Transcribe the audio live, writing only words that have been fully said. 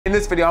In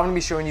this video, I'm gonna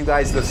be showing you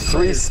guys the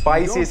 3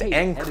 spiciest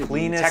and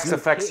cleanest text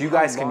effects you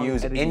guys can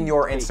use in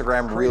your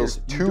Instagram Reels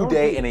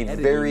today in a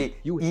very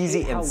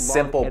easy and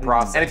simple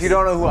process. And if you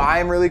don't know who I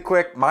am really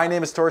quick, my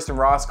name is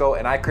Rotoscope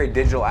and I create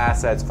digital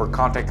assets for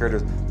content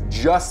creators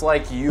just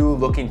like you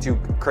looking to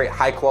create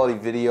high quality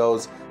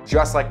videos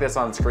just like this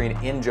on screen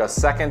in just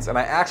seconds. And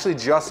I actually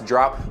just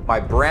dropped my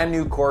brand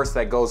new course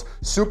that goes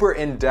super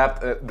in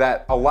depth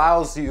that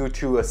allows you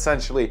to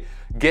essentially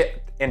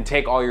get and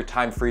take all your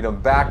time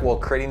freedom back while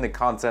creating the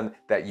content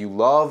that you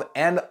love.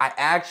 And I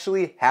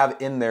actually have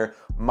in there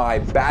my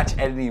batch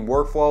editing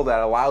workflow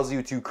that allows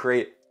you to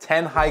create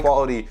 10 high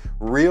quality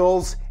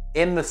reels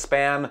in the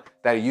span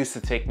that it used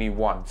to take me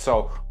 1.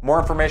 So more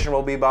information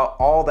will be about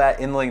all that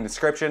in the link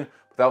description.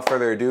 Without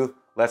further ado,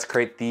 let's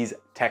create these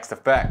text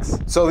effects.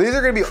 So these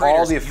are gonna be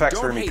all the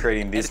effects we're gonna be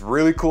creating. This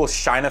really cool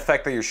shine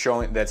effect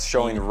that that's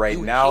showing right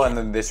now, and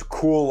then this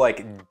cool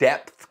like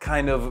depth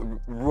kind of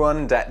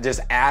run that just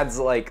adds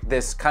like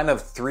this kind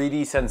of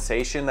 3D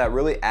sensation that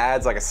really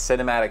adds like a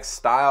cinematic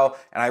style.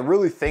 And I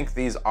really think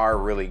these are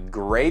really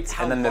great.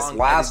 And then this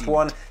last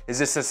one is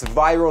just this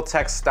viral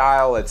text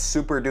style. It's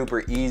super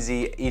duper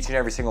easy. Each and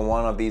every single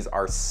one of these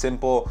are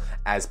simple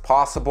as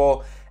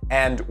possible.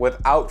 And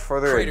without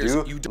further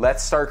ado,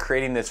 let's start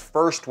creating this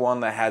first one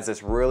that has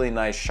this really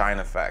nice shine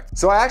effect.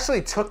 So I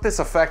actually took this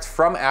effect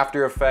from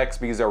After Effects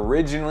because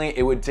originally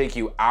it would take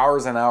you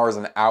hours and hours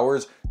and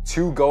hours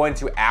to go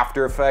into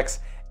After Effects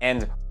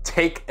and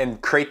take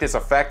and create this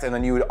effect, and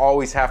then you would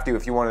always have to,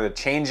 if you wanted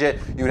to change it,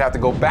 you would have to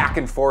go back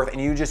and forth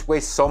and you just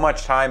waste so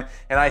much time.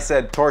 And I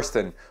said,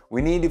 Torsten,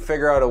 we need to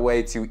figure out a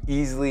way to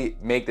easily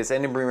make this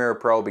in Premiere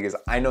Pro because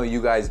I know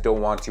you guys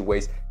don't want to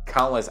waste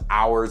countless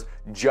hours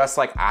just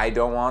like I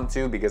don't want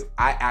to, because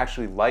I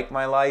actually like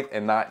my life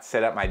and not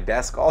sit at my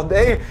desk all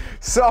day.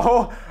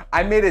 So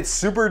I made it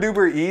super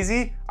duper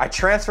easy. I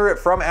transfer it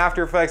from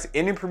After Effects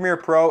into Premiere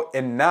Pro,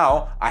 and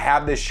now I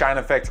have this shine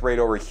effect right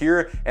over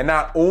here. And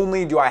not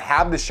only do I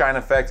have the shine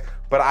effect,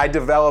 but I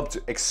developed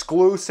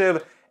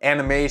exclusive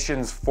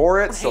animations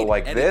for it. So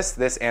like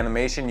this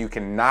animation you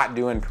cannot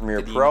do in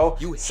Premiere Pro.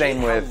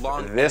 Same with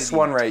this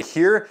one right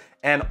here.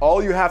 And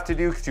all you have to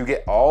do to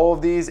get all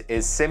of these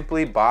is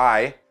simply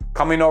by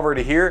coming over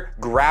to here,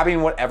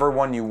 grabbing whatever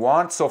one you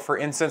want. So for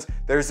instance,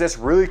 there's this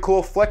really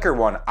cool flicker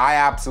one I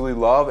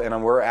absolutely love,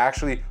 and we're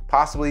actually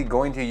possibly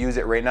going to use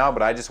it right now,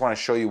 but I just want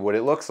to show you what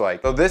it looks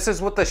like. So this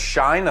is what the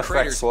shine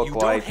effects look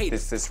like.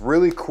 It's this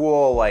really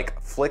cool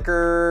like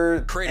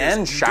flicker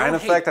and shine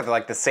effect at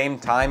like the same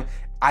time.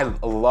 I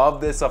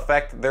love this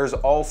effect. There's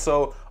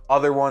also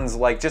other ones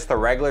like just the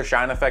regular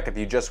shine effect if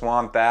you just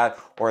want that,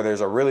 or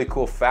there's a really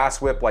cool fast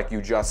whip like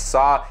you just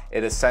saw.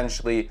 It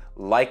essentially,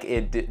 like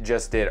it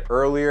just did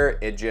earlier,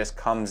 it just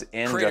comes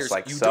in just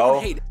like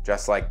so,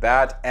 just like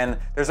that. And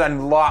there's a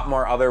lot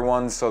more other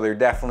ones, so they're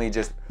definitely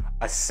just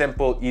a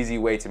simple, easy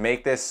way to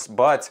make this.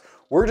 But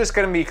we're just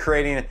gonna be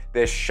creating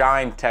this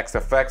shine text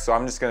effect. So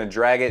I'm just gonna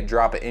drag it,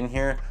 drop it in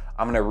here.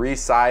 I'm gonna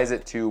resize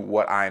it to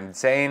what I'm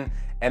saying.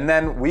 And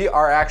then we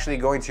are actually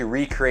going to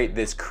recreate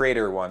this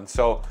creator one.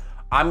 So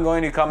I'm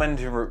going to come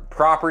into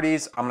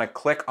properties. I'm gonna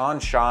click on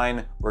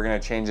shine. We're gonna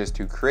change this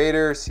to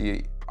creator,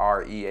 C-R-E-A-T-O-R-S,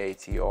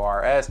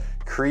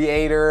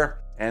 creator.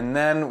 And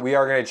then we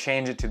are gonna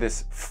change it to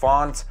this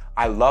font.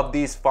 I love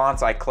these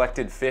fonts. I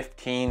collected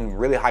 15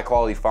 really high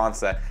quality fonts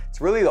that it's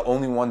really the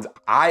only ones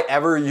I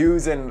ever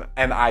use and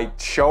I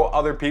show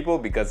other people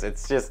because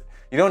it's just,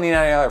 you don't need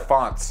any other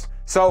fonts.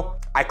 So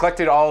I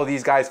collected all of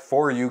these guys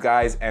for you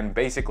guys, and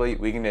basically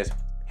we can just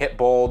hit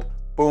bold,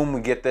 boom,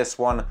 we get this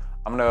one.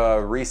 I'm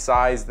gonna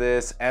resize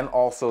this and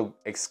also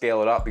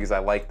scale it up because I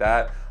like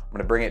that. I'm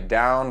gonna bring it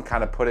down,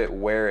 kind of put it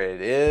where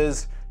it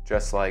is,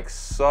 just like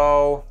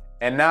so.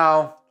 And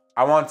now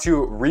I want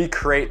to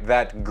recreate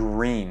that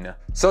green.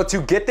 So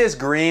to get this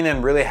green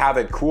and really have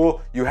it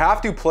cool, you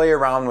have to play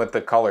around with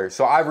the color.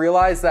 So I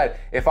realized that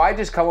if I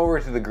just come over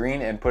to the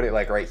green and put it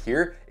like right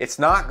here, it's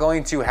not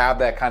going to have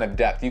that kind of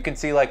depth. You can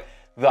see like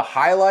the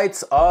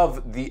highlights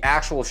of the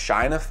actual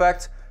shine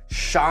effect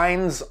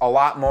shines a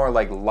lot more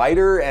like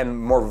lighter and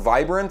more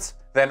vibrant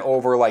than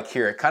over like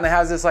here. It kind of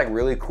has this like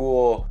really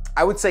cool,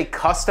 I would say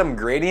custom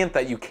gradient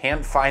that you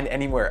can't find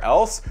anywhere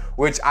else,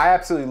 which I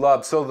absolutely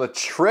love. So the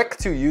trick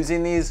to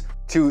using these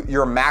to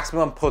your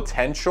maximum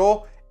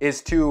potential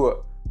is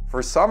to,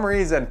 for some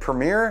reason,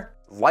 Premiere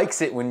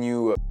likes it when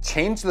you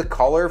change the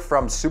color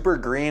from super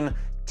green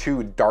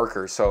to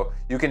darker. So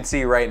you can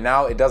see right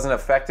now it doesn't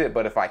affect it,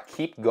 but if I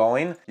keep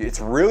going, it's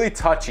really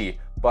touchy.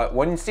 But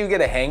once you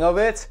get a hang of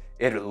it,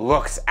 it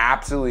looks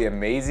absolutely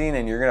amazing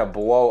and you're gonna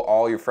blow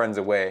all your friends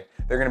away.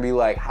 They're gonna be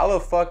like, how the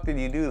fuck did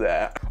you do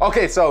that?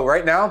 Okay, so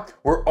right now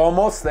we're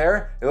almost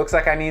there. It looks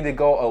like I need to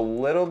go a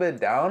little bit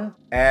down,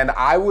 and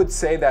I would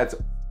say that's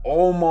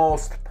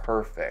almost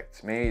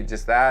perfect. Maybe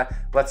just that.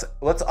 Let's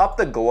up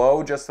the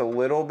glow just a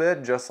little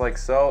bit, just like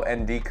so,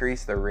 and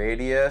decrease the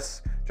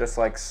radius, just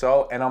like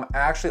so. And I'm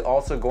actually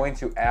also going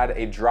to add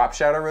a drop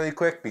shadow really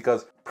quick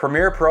because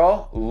Premiere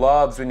Pro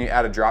loves when you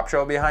add a drop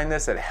shadow behind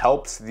this. It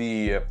helps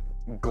the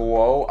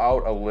glow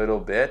out a little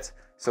bit.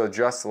 So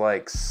just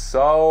like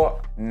so.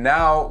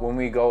 Now when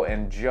we go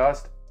and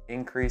just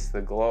increase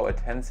the glow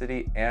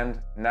intensity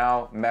and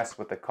now mess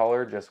with the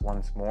color just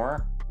once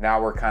more,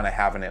 now we're kind of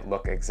having it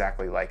look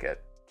exactly like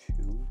it.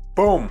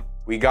 Boom,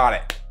 we got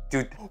it.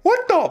 Dude,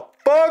 what the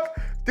fuck?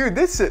 Dude,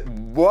 this is,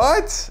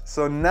 what?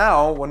 So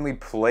now when we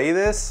play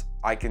this,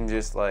 I can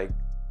just like,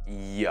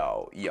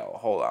 yo,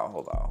 hold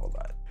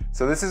on.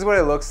 So this is what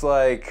it looks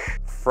like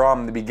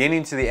from the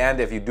beginning to the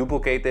end if you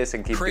duplicate this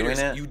and keep doing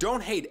it. You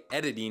don't hate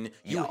editing,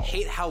 you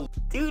hate how...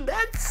 Dude,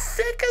 that's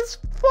sick as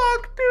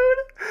fuck,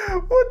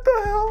 dude. What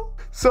the hell?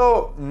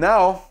 So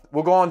now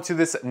we'll go on to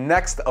this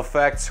next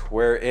effect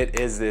where it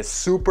is this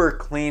super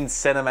clean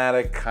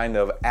cinematic kind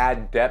of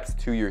add depth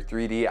to your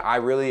 3D. I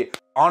really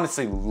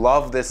honestly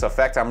love this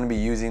effect. I'm gonna be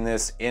using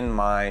this in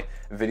my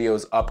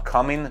videos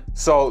upcoming.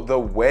 So the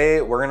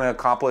way we're gonna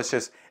accomplish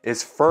this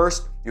is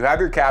first, you have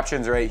your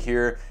captions right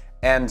here.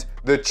 And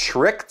the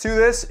trick to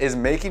this is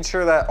making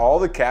sure that all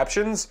the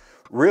captions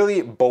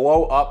really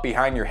blow up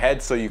behind your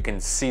head so you can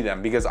see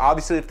them. Because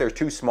obviously if they're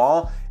too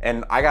small,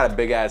 and I got a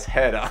big ass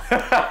head,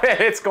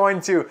 it's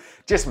going to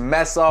just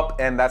mess up,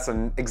 and that's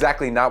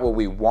exactly not what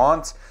we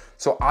want.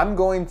 So I'm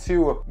going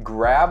to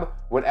grab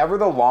whatever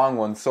the long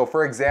ones. So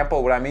for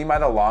example, what I mean by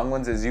the long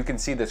ones is you can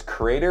see this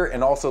creator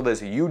and also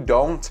this you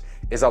don't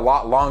is a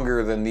lot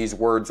longer than these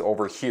words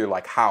over here,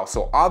 like how.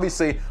 So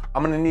obviously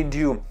I'm gonna need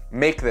to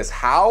make this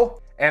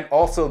how, and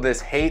also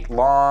this hate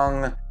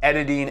long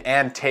editing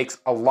and takes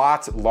a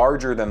lot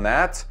larger than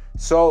that.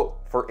 So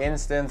for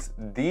instance,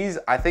 these,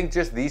 I think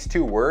just these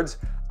two words,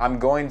 I'm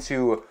going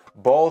to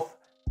both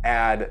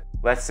add,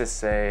 let's just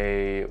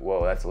say,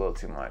 whoa, that's a little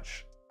too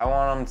much. I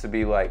want them to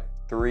be like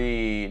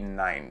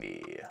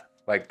 390,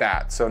 like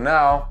that. So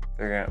now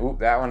they're gonna,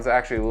 that one's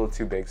actually a little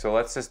too big. So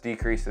let's just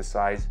decrease the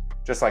size,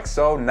 just like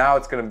so. Now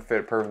it's gonna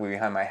fit perfectly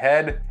behind my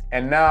head.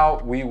 And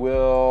now we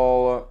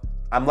will,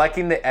 I'm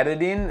liking the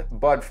editing,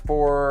 but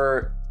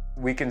for,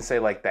 we can say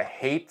like the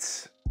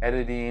hate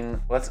editing,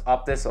 let's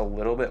up this a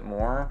little bit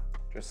more,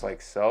 just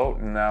like so.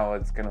 Now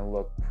it's gonna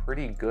look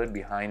pretty good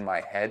behind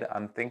my head,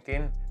 I'm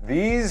thinking.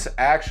 These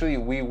actually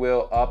we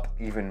will up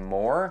even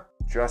more,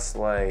 just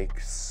like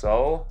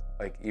so,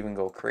 like even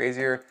go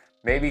crazier.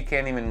 Maybe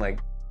can't even like,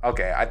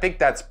 okay, I think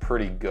that's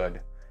pretty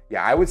good.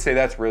 Yeah, I would say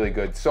that's really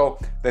good. So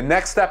the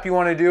next step you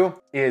wanna do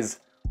is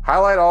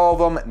highlight all of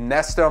them,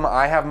 nest them.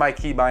 I have my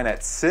keybind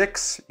at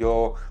 6.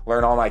 You'll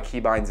learn all my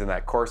keybinds in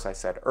that course I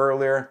said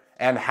earlier,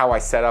 and how I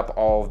set up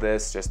all of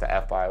this, just to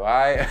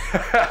FYI.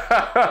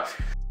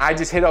 I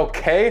just hit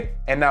okay,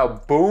 and now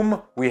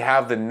boom, we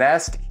have the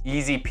nest,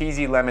 easy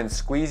peasy lemon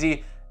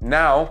squeezy.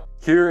 Now,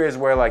 here is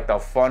where like the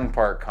fun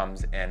part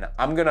comes in.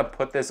 I'm gonna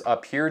put this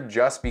up here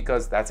just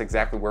because that's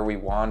exactly where we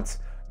want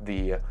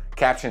the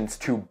captions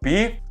to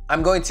be.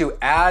 I'm going to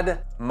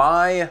add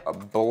my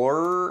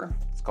blur,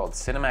 it's called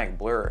cinematic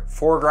blur,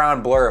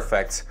 foreground blur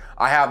effects.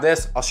 I have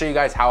this, I'll show you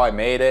guys how I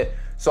made it.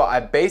 So I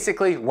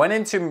basically went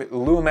into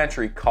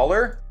Lumetri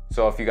color.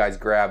 So if you guys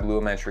grab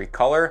Lumetri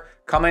color,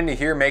 come into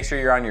here, make sure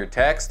you're on your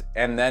text,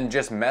 and then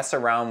just mess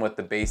around with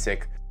the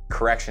basic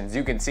corrections.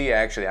 You can see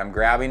actually I'm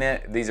grabbing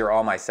it. These are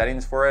all my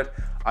settings for it.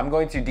 I'm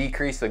going to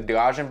decrease the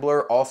Gaussian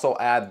blur, also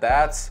add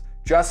that,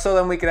 just so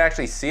then we can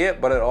actually see it,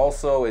 but it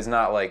also is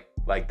not like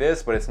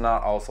this, but it's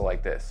not also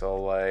like this. So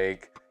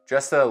like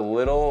just a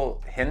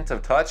little hint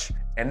of touch.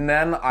 And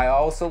then I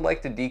also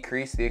like to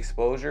decrease the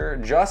exposure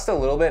just a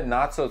little bit,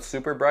 not so it's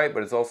super bright,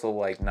 but it's also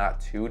like not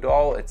too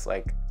dull. It's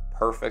like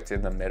perfect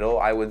in the middle,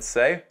 I would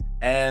say.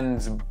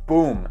 And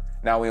boom,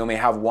 now we only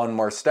have one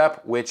more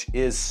step, which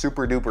is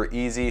super duper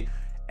easy.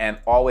 And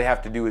all we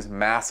have to do is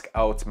mask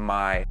out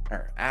my,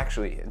 or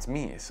actually it's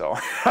me, so.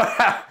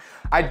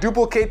 I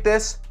duplicate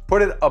this,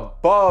 put it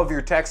above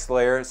your text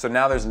layer, so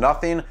now there's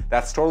nothing,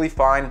 that's totally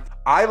fine.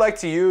 I like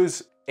to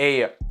use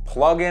a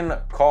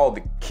plugin called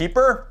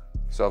Keyper.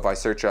 So if I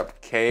search up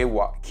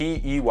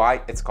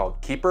K-E-Y, it's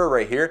called Keyper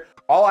right here.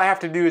 All I have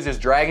to do is just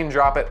drag and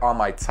drop it on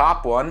my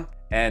top one,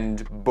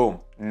 and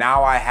boom.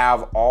 Now I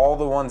have all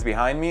the ones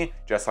behind me,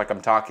 just like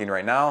I'm talking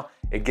right now.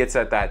 It gets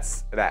at that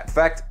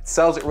effect, it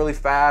sells it really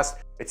fast,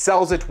 it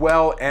sells it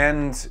well,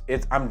 and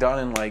I'm done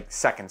in like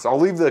seconds. I'll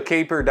leave the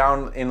Keyper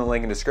down in the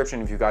link in the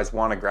description if you guys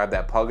wanna grab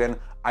that plugin.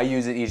 I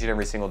use it each and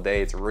every single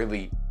day. It's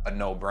really a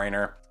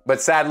no-brainer.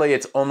 But sadly,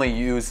 it's only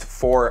used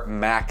for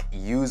Mac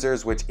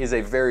users, which is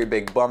a very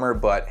big bummer,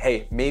 but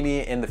hey,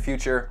 maybe in the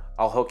future,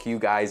 I'll hook you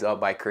guys up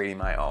by creating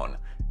my own.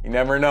 You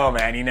never know,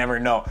 man, you never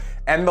know.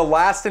 And the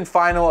last and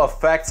final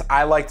effect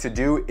I like to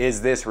do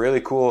is this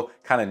really cool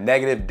kind of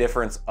negative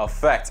difference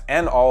effect.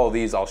 And all of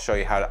these, I'll show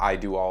you how I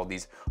do all of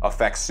these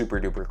effects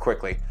super duper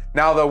quickly.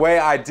 Now, the way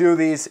I do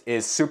these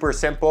is super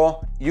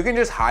simple. You can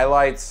just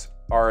highlight,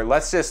 or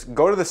let's just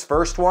go to this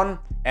first one,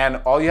 and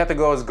all you have to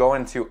go is go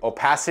into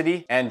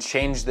opacity and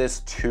change this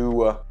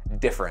to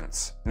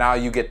difference. Now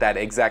you get that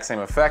exact same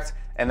effect,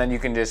 and then you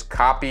can just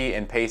copy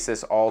and paste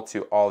this all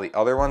to all the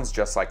other ones,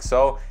 just like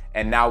so.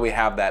 And now we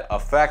have that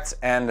effect,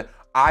 and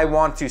I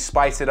want to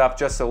spice it up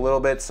just a little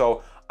bit,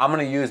 so I'm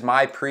gonna use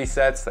my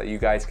presets that you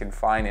guys can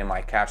find in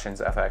my Captions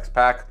FX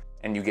pack.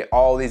 and you get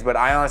all these, but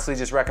I honestly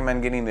just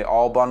recommend getting the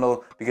all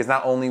bundle because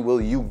not only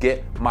will you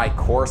get my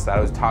course that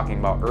I was talking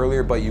about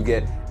earlier, but you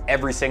get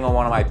every single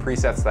one of my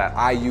presets that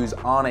I use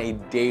on a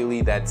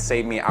daily that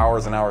save me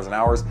hours and hours and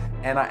hours.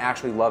 And I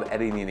actually love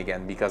editing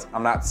again because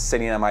I'm not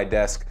sitting at my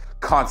desk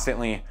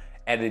constantly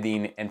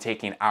editing and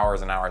taking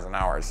hours and hours and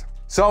hours.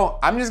 So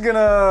I'm just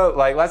gonna,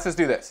 like, let's just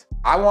do this.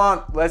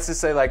 Let's just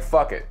say, like,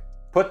 fuck it.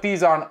 Put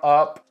these on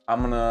up.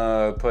 I'm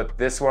gonna put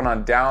this one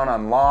on down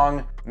on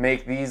long.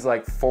 Make these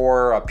like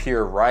 4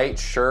 appear right,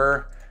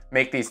 sure.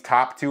 Make these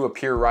top 2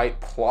 appear right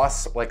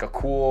plus like a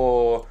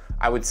cool,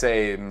 I would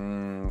say,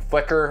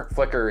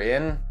 flicker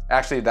in.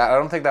 Actually, I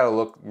don't think that'll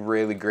look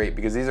really great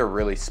because these are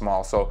really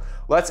small. So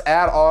let's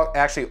add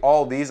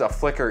all these a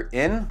flicker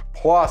in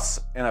plus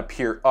an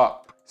appear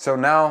up. So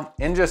now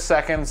in just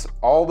seconds,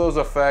 all those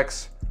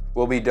effects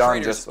will be done.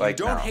 Creators, just like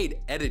you don't now. hate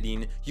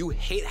editing, you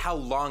hate how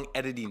long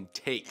editing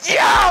takes. Yo,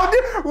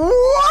 dude,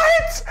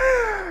 what?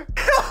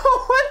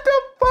 What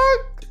the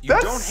fuck?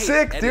 That's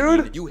sick,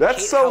 dude.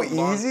 That's so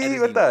easy.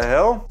 What the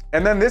hell?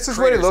 And then this is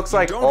what it looks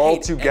like all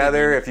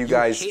together. If you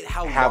guys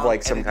have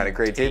like some kind of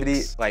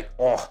creativity, like,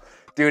 oh,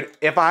 dude,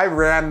 if I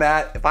ran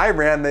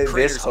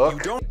this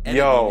hook,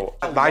 yo,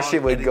 my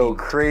shit would go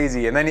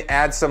crazy. And then you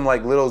add some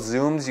like little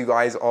zooms. You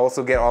guys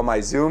also get all my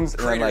zooms,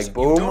 and then like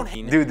boom,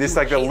 dude, this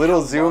like a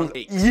little zoom.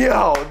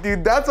 Yo,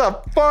 dude, that's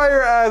a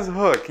fire ass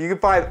hook. You can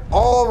find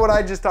all of what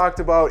I just talked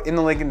about in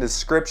the link in the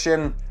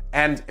description.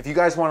 And if you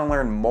guys want to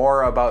learn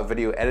more about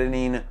video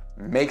editing,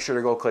 make sure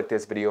to go click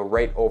this video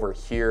right over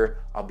here.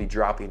 I'll be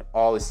dropping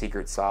all the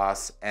secret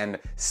sauce, and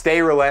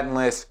stay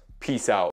relentless. Peace out.